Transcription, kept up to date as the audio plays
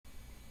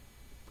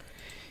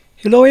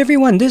Hello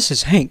everyone, this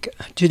is Hank.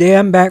 Today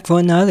I'm back for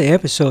another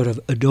episode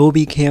of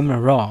Adobe Camera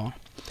RAW.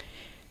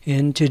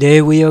 And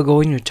today we are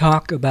going to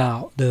talk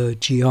about the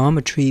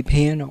geometry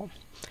panel.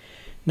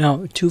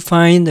 Now, to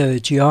find the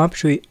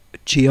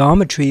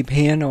geometry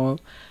panel,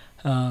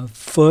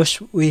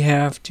 first we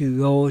have to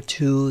go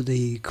to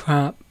the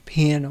crop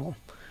panel,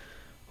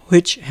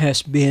 which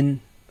has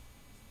been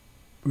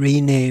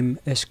renamed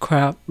as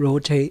crop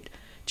rotate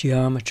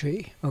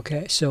geometry.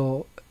 Okay,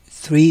 so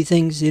three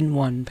things in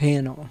one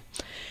panel.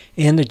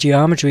 And the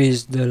geometry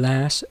is the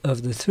last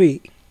of the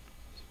three.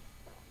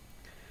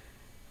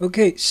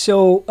 Okay,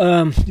 so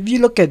if you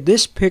look at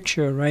this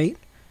picture, right,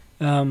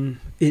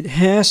 it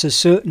has a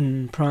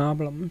certain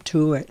problem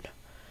to it.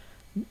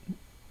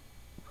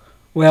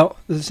 Well,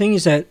 the thing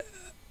is that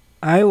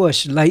I was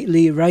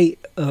slightly right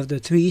of the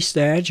three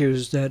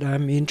statues that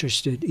I'm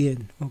interested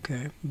in.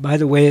 Okay. By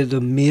the way, the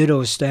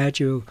middle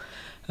statue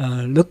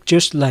looked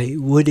just like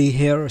Woody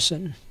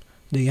Harrelson,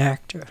 the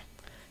actor.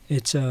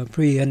 It's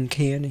pretty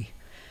uncanny.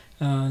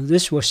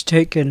 This was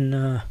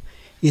taken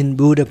in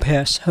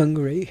Budapest,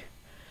 Hungary,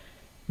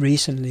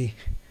 recently.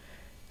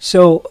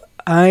 So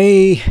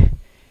I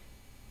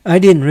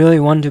didn't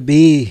really want to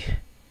be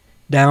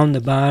down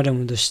the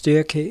bottom of the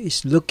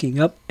staircase looking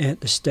up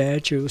at the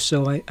statue,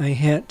 so I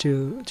had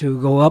to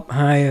go up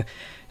higher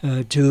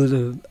to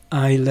the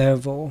eye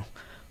level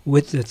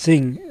with the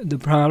thing. The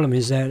problem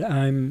is that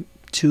I'm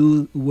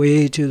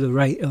way to the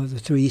right of the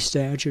three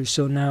statues,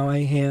 so now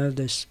I have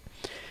this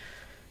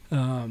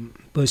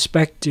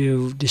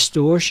perspective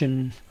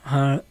distortion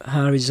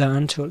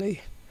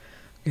horizontally,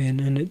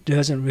 and it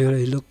doesn't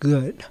really look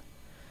good.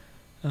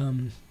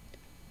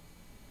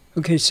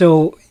 Okay,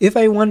 so if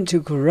I want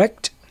to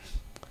correct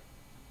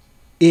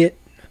it,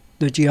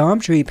 the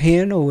geometry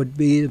panel would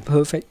be the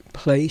perfect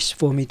place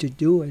for me to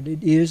do it.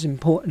 It is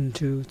important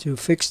to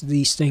fix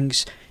these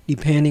things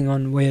depending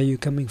on where you're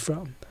coming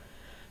from.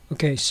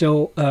 Okay,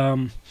 so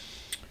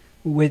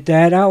with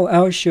that,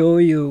 I'll show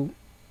you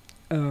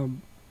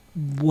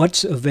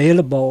what's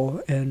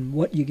available and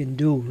what you can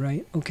do,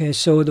 right? Okay,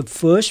 so the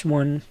first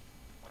one,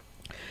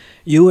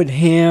 you would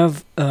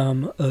have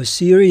a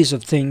series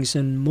of things,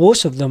 and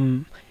most of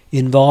them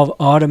involve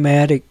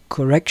automatic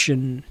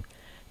correction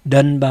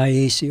done by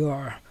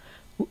ACR,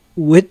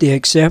 with the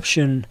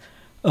exception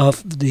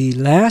of the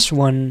last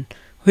one,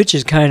 which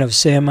is kind of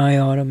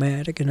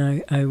semi-automatic,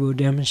 and I will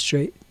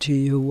demonstrate to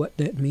you what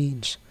that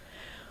means.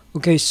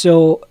 Okay,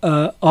 so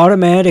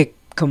automatic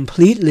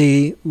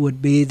completely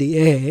would be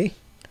the A.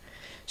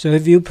 So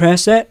if you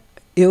press that,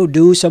 it'll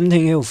do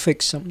something, it'll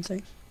fix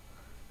something.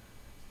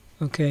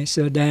 Okay,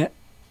 so that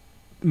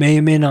may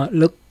or may not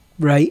look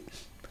right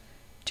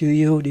to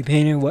you,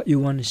 depending on what you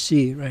want to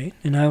see, right?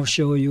 And I'll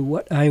show you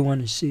what I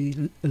want to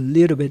see a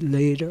little bit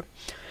later.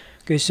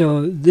 Okay,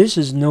 so this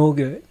is no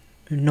good.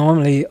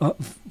 Normally,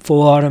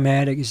 full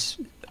automatic is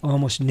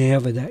almost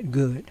never that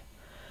good,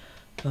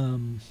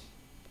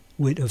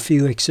 with a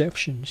few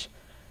exceptions.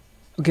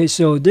 Okay,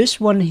 so this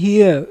one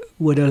here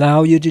would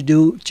allow you to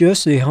do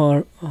just the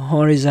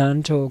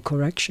horizontal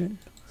correction.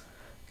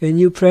 When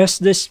you press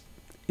this,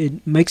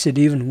 it makes it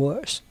even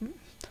worse.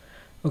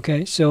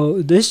 Okay,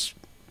 so this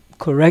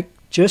correct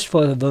just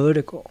for the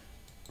vertical.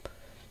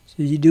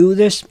 So you do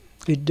this,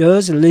 it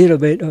does a little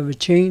bit of a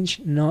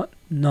change, not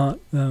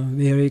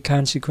very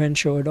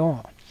consequential at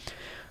all.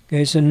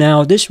 Okay, so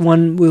now this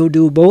one will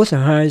do both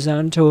the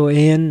horizontal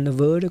and the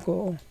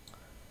vertical.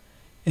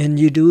 And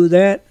you do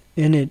that,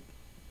 and it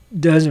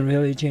doesn't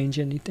really change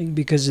anything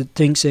because it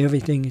thinks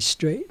everything is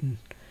straight and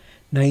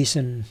nice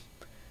and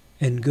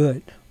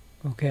good.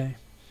 Okay.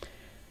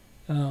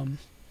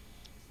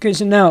 Okay,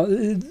 so now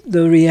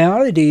the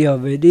reality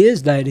of it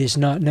is that it's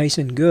not nice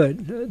and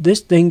good. This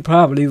thing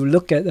probably will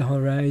look at the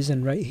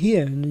horizon right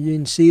here, and you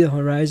can see the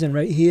horizon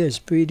right here is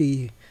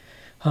pretty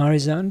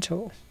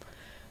horizontal.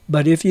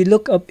 But if you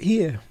look up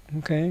here,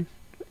 okay,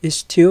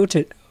 it's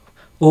tilted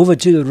over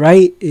to the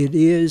right. It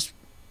is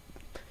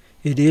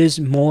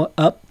more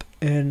up,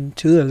 and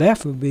to the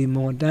left will be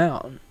more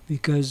down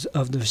because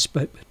of the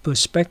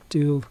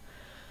perspective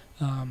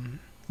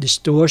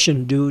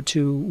distortion due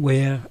to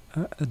where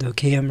the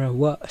camera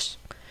was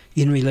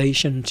in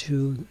relation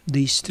to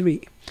these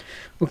three.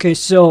 Okay,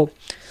 so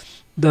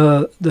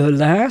the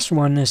last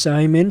one, as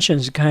I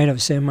mentioned, is kind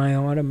of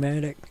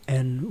semi-automatic,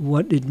 and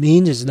what it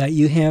means is that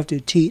you have to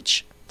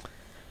teach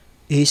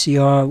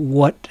ACR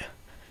what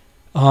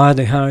are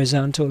the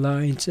horizontal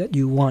lines that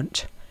you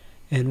want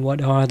and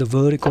what are the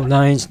vertical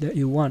lines that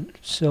you want.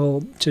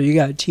 So you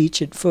got to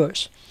teach it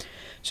first.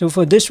 So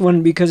for this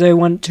one, because I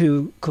want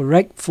to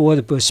correct for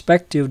the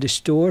perspective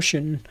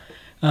distortion,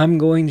 I'm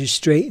going to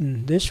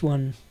straighten this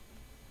one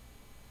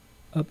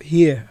up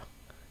here.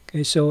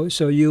 Okay, so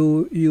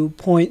you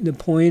point the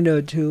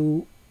pointer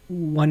to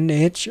one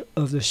edge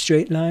of the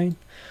straight line,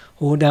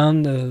 hold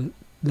down the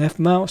left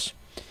mouse,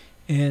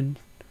 and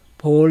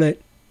pull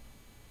it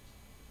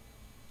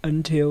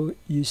until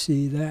you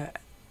see that.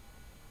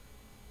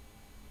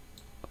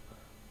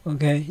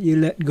 Okay, you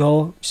let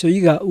go. So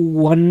you got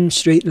one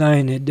straight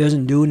line that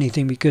doesn't do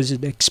anything because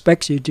it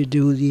expects you to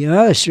do the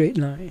other straight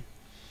line.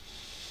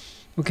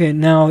 Okay,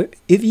 now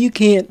if you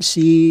can't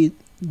see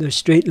the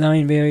straight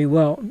line very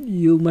well,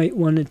 you might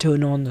want to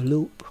turn on the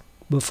loop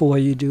before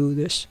you do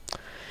this.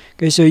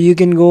 Okay, so you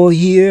can go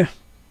here.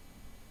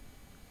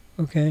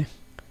 Okay,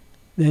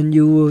 then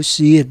you will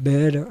see it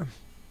better.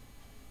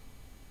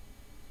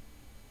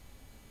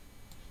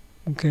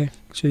 Okay,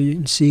 so you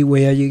can see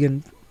where you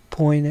can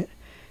point it.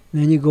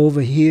 And then you go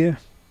over here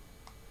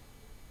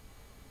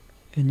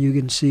and you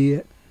can see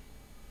it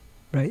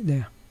right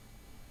there.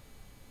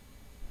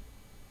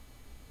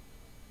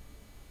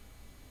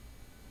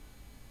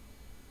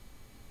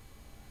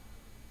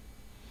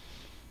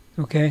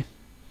 Okay,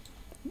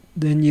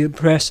 then you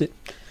press it.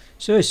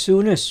 So as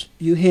soon as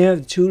you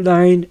have two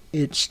lines,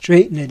 it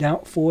straightened it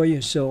out for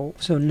you. So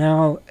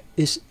now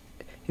it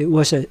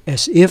was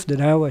as if that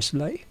I was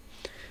like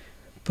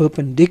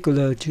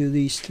perpendicular to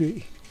these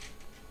three,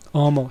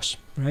 almost,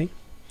 right?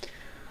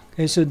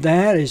 Okay, so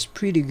that is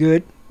pretty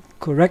good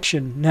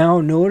correction. Now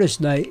notice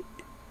that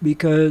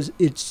because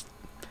it's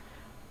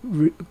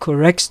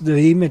corrects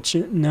the image,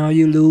 now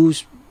you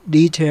lose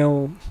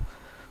detail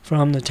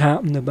from the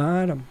top and the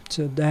bottom.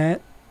 So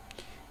that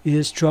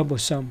is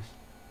troublesome.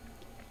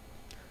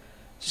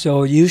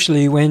 So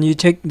usually when you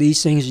take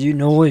these things, you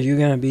know you're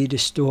going to be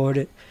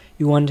distorted.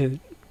 You want to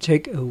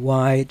take a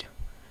wide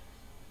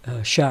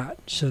shot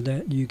so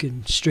that you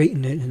can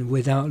straighten it and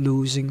without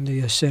losing the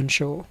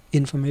essential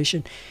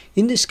information.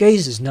 In this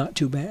case, it's not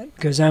too bad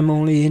because I'm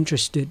only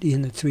interested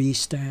in the three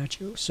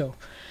statues.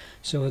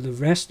 So the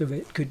rest of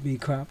it could be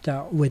cropped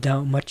out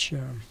without much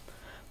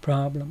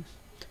problem.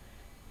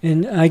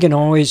 And I can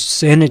always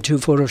send it to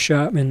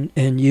Photoshop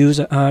and use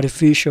an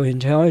artificial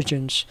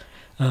intelligence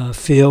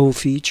fill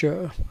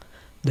feature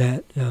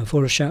that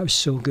Photoshop is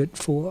so good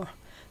for.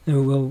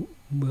 And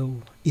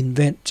we'll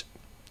invent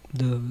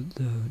the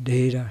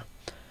data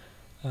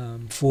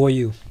for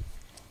you.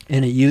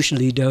 And it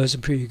usually does a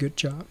pretty good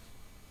job.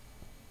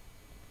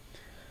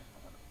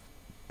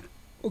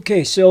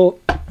 Okay, so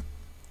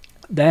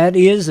that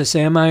is a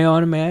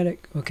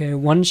semi-automatic. Okay,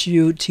 once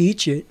you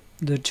teach it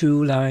the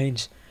two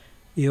lines,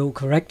 it'll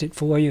correct it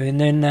for you. And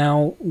then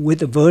now with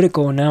the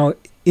vertical, now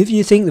if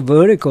you think the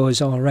vertical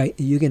is all right,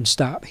 you can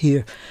stop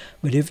here.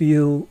 But if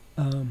you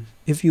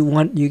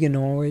want, you can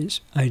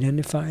always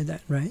identify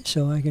that, right?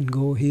 So I can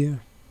go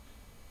here.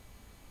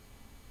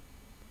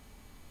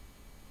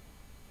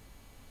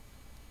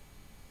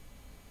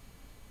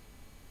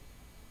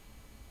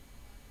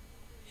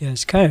 Yeah,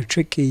 it's kind of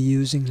tricky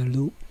using the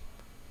loop.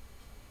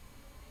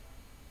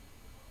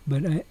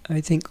 But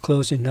I think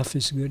close enough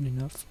is good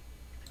enough.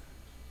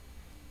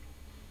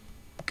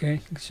 Okay,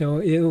 so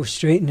it will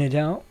straighten it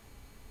out.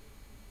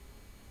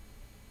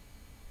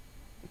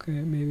 Okay,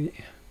 maybe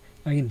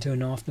I can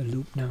turn off the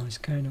loop now. It's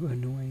kind of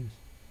annoying.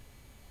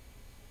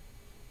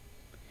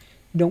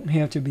 You don't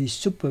have to be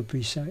super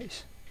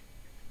precise.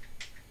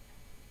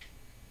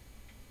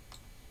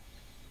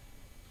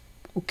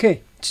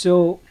 Okay,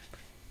 so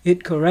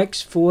it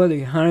corrects for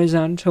the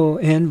horizontal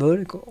and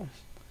vertical.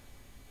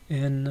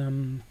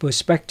 And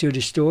perspective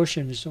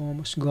distortion is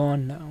almost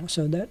gone now.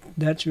 So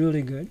that's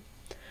really good.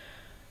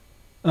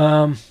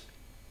 Now,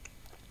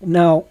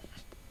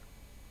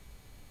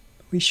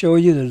 we show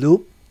you the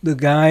loop. The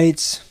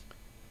guides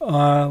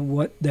are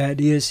what that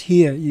is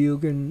here. You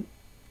can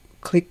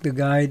click the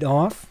guide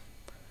off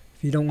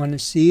if you don't want to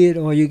see it,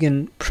 or you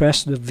can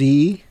press the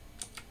V,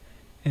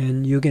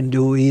 and you can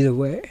do either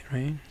way,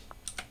 right?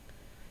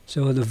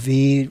 So the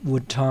V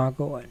would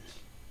toggle it.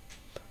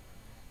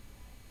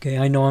 Okay,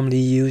 I normally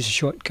use a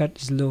shortcut.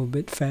 It's a little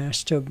bit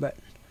faster, but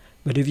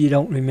if you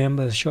don't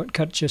remember the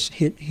shortcut, just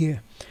hit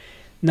here.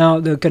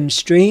 Now the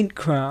constraint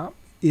crop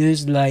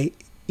is like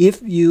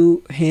if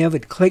you have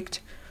it clicked,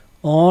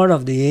 all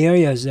of the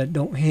areas that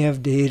don't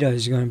have data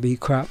is going to be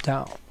cropped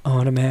out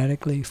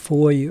automatically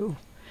for you.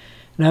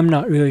 And I'm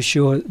not really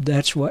sure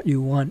that's what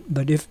you want,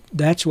 but if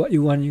that's what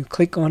you want, you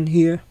click on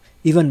here,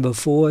 even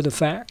before the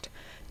fact,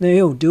 then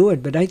it'll do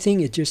it. But I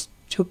think it just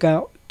took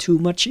out too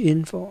much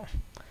info.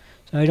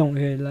 So I don't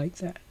really like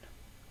that.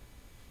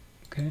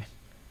 Okay.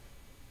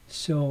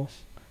 So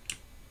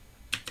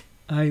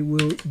I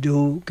will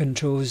do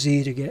Control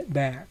Z to get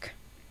back.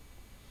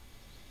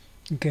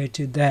 Okay,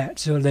 to that.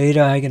 So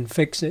later I can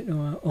fix it,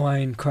 or I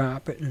can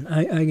crop it, and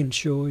I can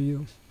show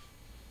you.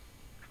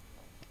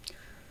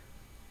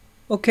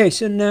 Okay,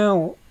 so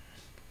now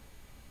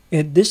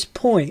at this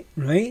point,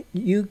 right,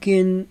 you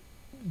can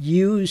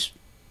use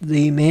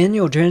the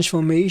manual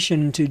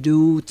transformation to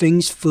do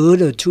things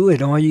further to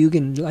it, or you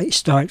can like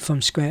start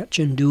from scratch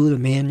and do the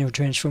manual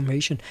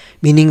transformation,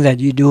 meaning that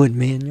you do it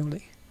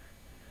manually.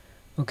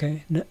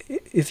 Okay, now,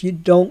 if you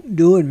don't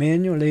do it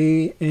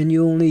manually and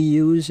you only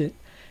use it,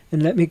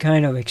 and let me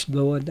kind of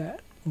explore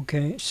that.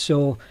 Okay,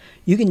 so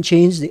you can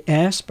change the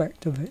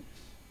aspect of it.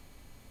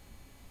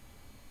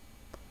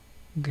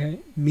 Okay,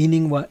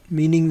 meaning what?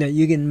 Meaning that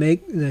you can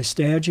make the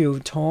statue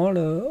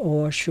taller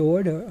or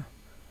shorter,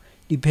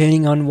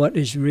 depending on what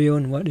is real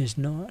and what is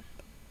not.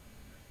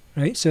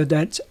 Right, so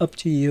that's up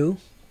to you.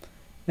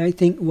 I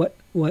think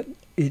what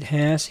it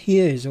has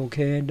here is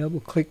okay. I double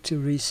click to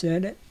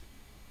reset it.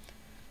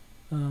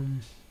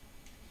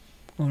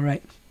 All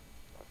right.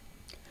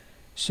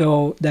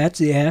 So that's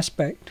the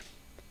aspect.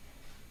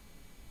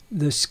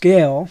 The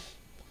scale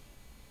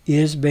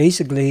is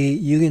basically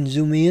you can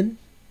zoom in.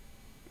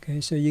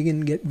 Okay, so you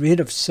can get rid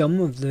of some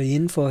of the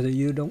info that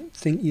you don't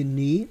think you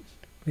need.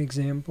 For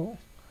example,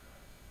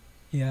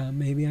 yeah,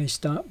 maybe I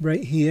stop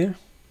right here.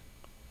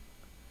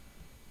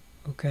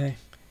 Okay,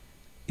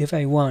 if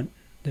I want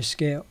the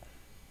scale.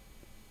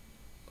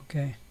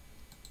 Okay,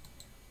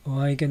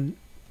 or I can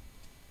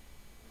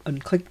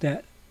unclick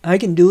that. I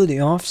can do the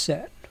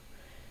offset.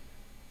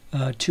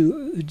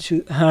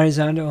 To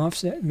horizontal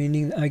offset,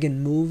 meaning I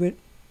can move it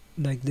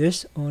like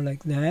this or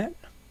like that,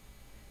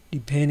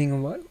 depending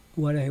on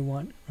what I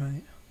want,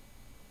 right?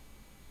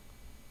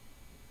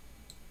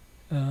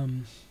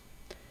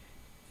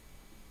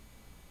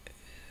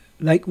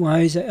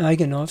 Likewise, I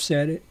can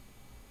offset it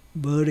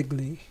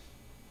vertically,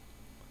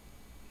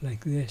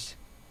 like this,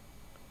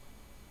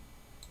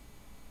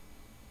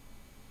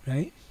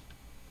 right?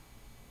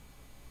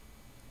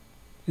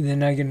 And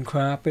then I can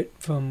crop it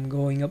from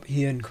going up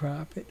here and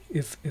crop it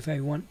if I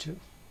want to.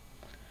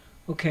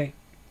 Okay,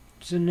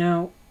 so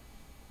now,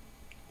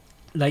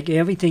 like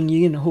everything,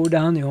 you can hold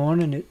down the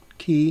alternate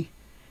key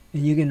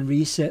and you can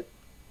reset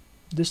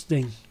this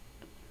thing.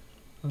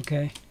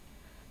 Okay,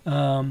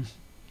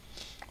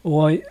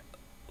 or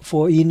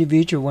for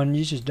individual one,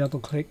 you just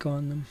double click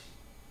on them.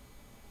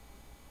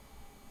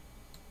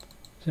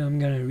 So I'm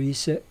going to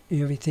reset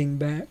everything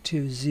back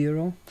to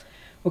 0.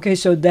 Okay,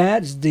 so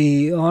that's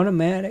the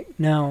automatic.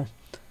 Now,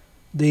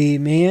 the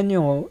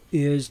manual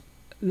is,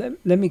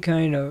 let me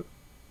kind of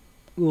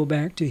go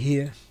back to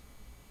here.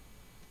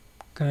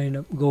 Kind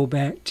of go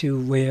back to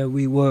where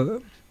we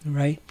were,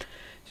 right?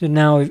 So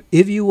now,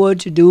 if you were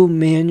to do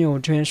manual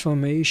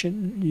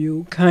transformation,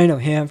 you kind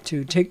of have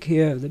to take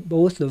care of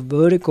both the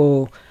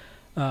vertical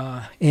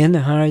and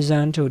the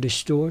horizontal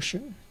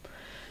distortion.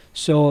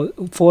 So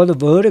for the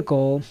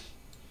vertical,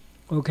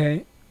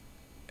 okay,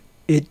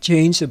 it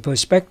changed the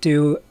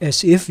perspective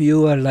as if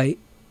you are like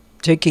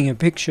taking a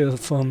picture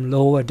from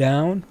lower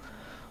down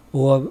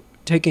or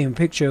taking a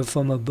picture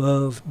from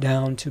above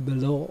down to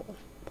below.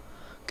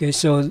 Okay,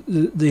 so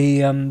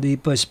the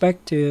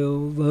perspective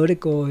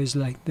vertical is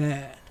like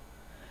that.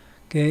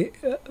 Okay,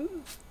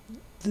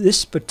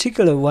 this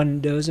particular one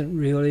doesn't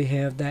really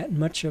have that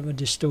much of a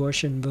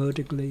distortion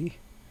vertically.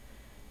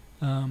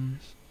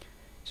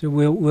 So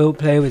we'll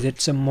play with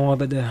it some more,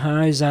 but the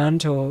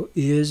horizontal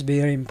is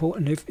very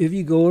important. If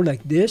you go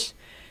like this,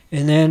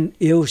 and then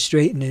it'll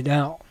straighten it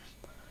out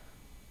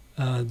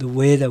the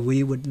way that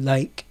we would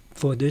like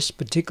for this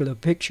particular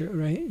picture,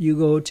 right? You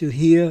go to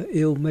here,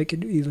 it'll make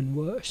it even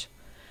worse.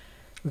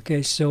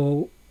 Okay,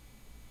 so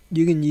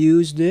you can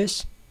use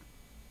this,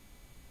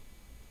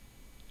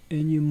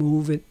 and you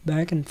move it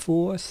back and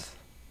forth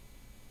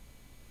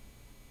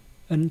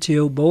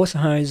until both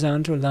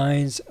horizontal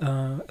lines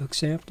are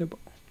acceptable.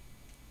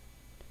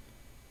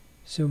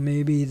 So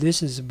maybe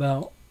this is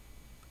about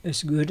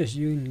as good as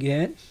you can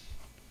get.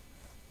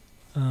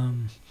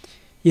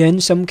 Yeah,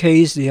 in some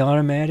case the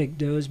automatic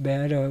does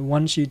better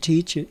once you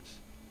teach it,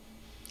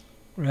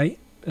 right?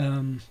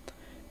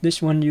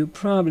 This one you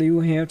probably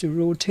will have to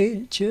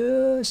rotate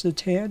just a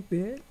tad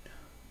bit.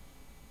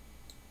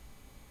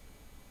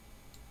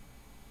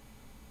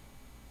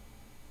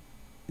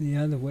 The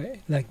other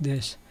way, like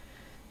this,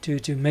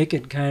 to make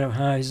it kind of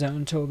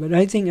horizontal. But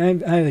I think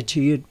I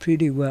achieved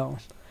pretty well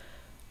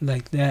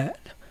like that.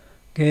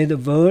 Okay, the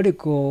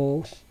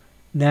vertical,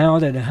 now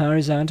that the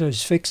horizontal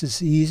is fixed,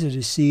 it's easier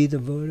to see the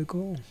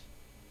vertical.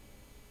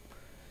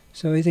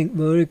 So I think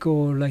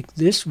vertical like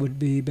this would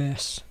be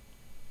best,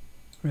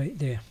 right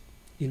there,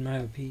 in my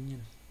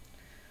opinion.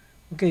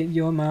 Okay,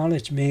 your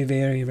mileage may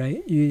vary,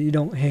 right? You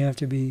don't have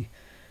to be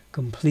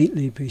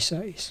completely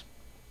precise.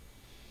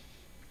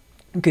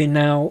 Okay,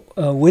 now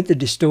with the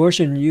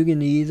distortion, you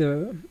can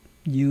either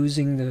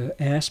using the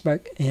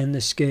aspect and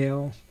the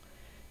scale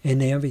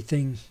and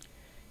everything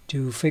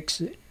to fix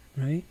it,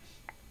 right?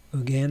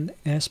 Again,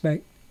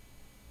 aspect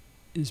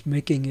is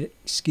making it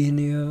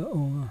skinnier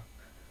or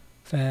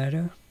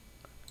fatter.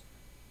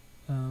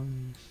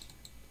 I'm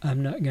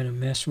not going to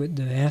mess with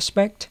the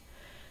aspect.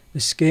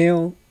 The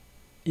scale,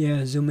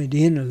 yeah, zoom it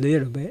in a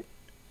little bit,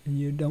 and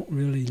you don't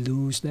really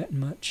lose that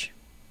much.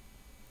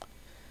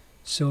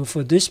 So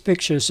for this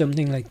picture,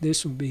 something like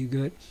this would be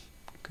good,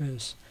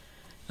 because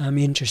I'm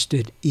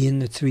interested in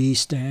the tree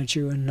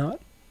statue and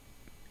not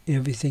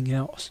everything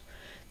else.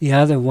 The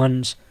other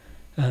ones,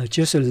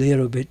 just a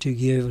little bit to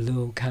give a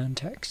little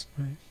context,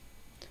 right?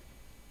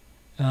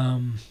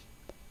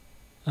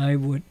 I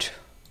would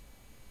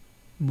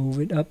move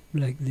it up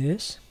like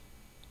this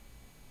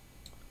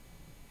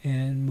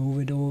and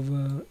move it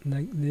over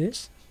like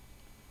this,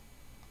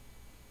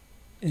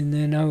 and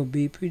then I will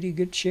be pretty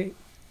good shape.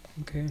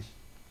 Okay.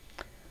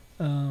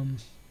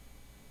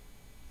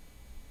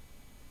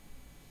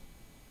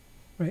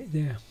 Right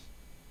there.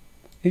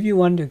 If you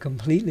want to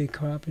completely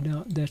crop it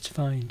out, that's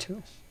fine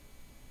too.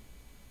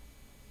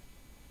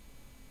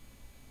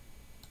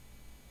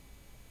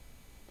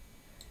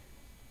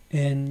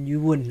 And you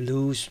wouldn't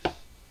lose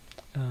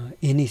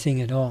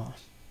anything at all.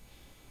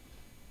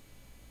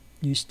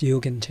 you still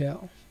can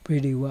tell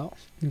pretty well.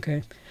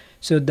 Okay,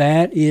 so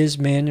that is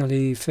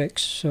manually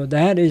fixed. So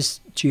that is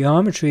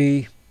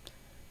geometry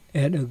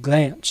at a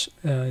glance.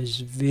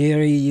 Is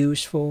very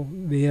useful,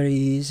 very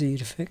easy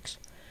to fix.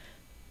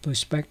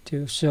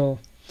 Perspective. So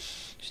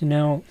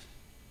now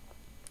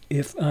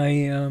if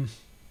I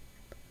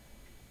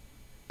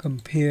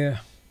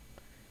compare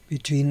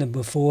between the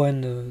before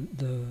and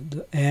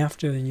the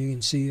after, and you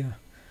can see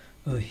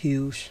a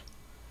huge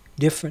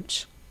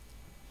difference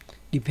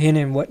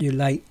depending on what you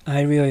like.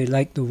 I really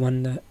like the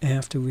one that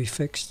after we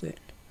fixed it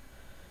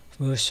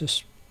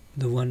versus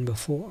the one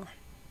before.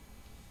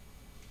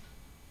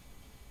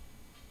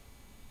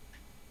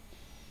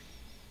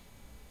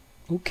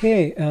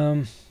 Okay,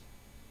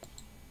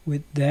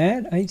 with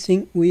that, I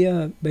think we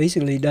are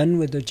basically done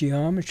with the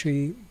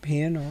geometry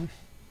panel.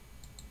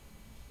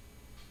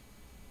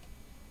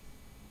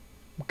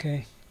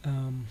 Okay,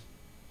 and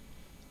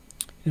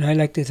I'd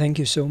like to thank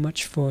you so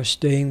much for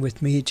staying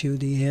with me to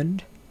the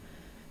end.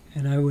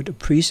 And I would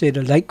appreciate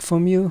a like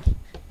from you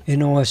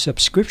and or a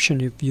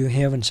subscription if you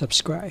haven't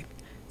subscribed.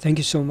 Thank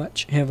you so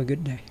much. Have a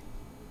good day.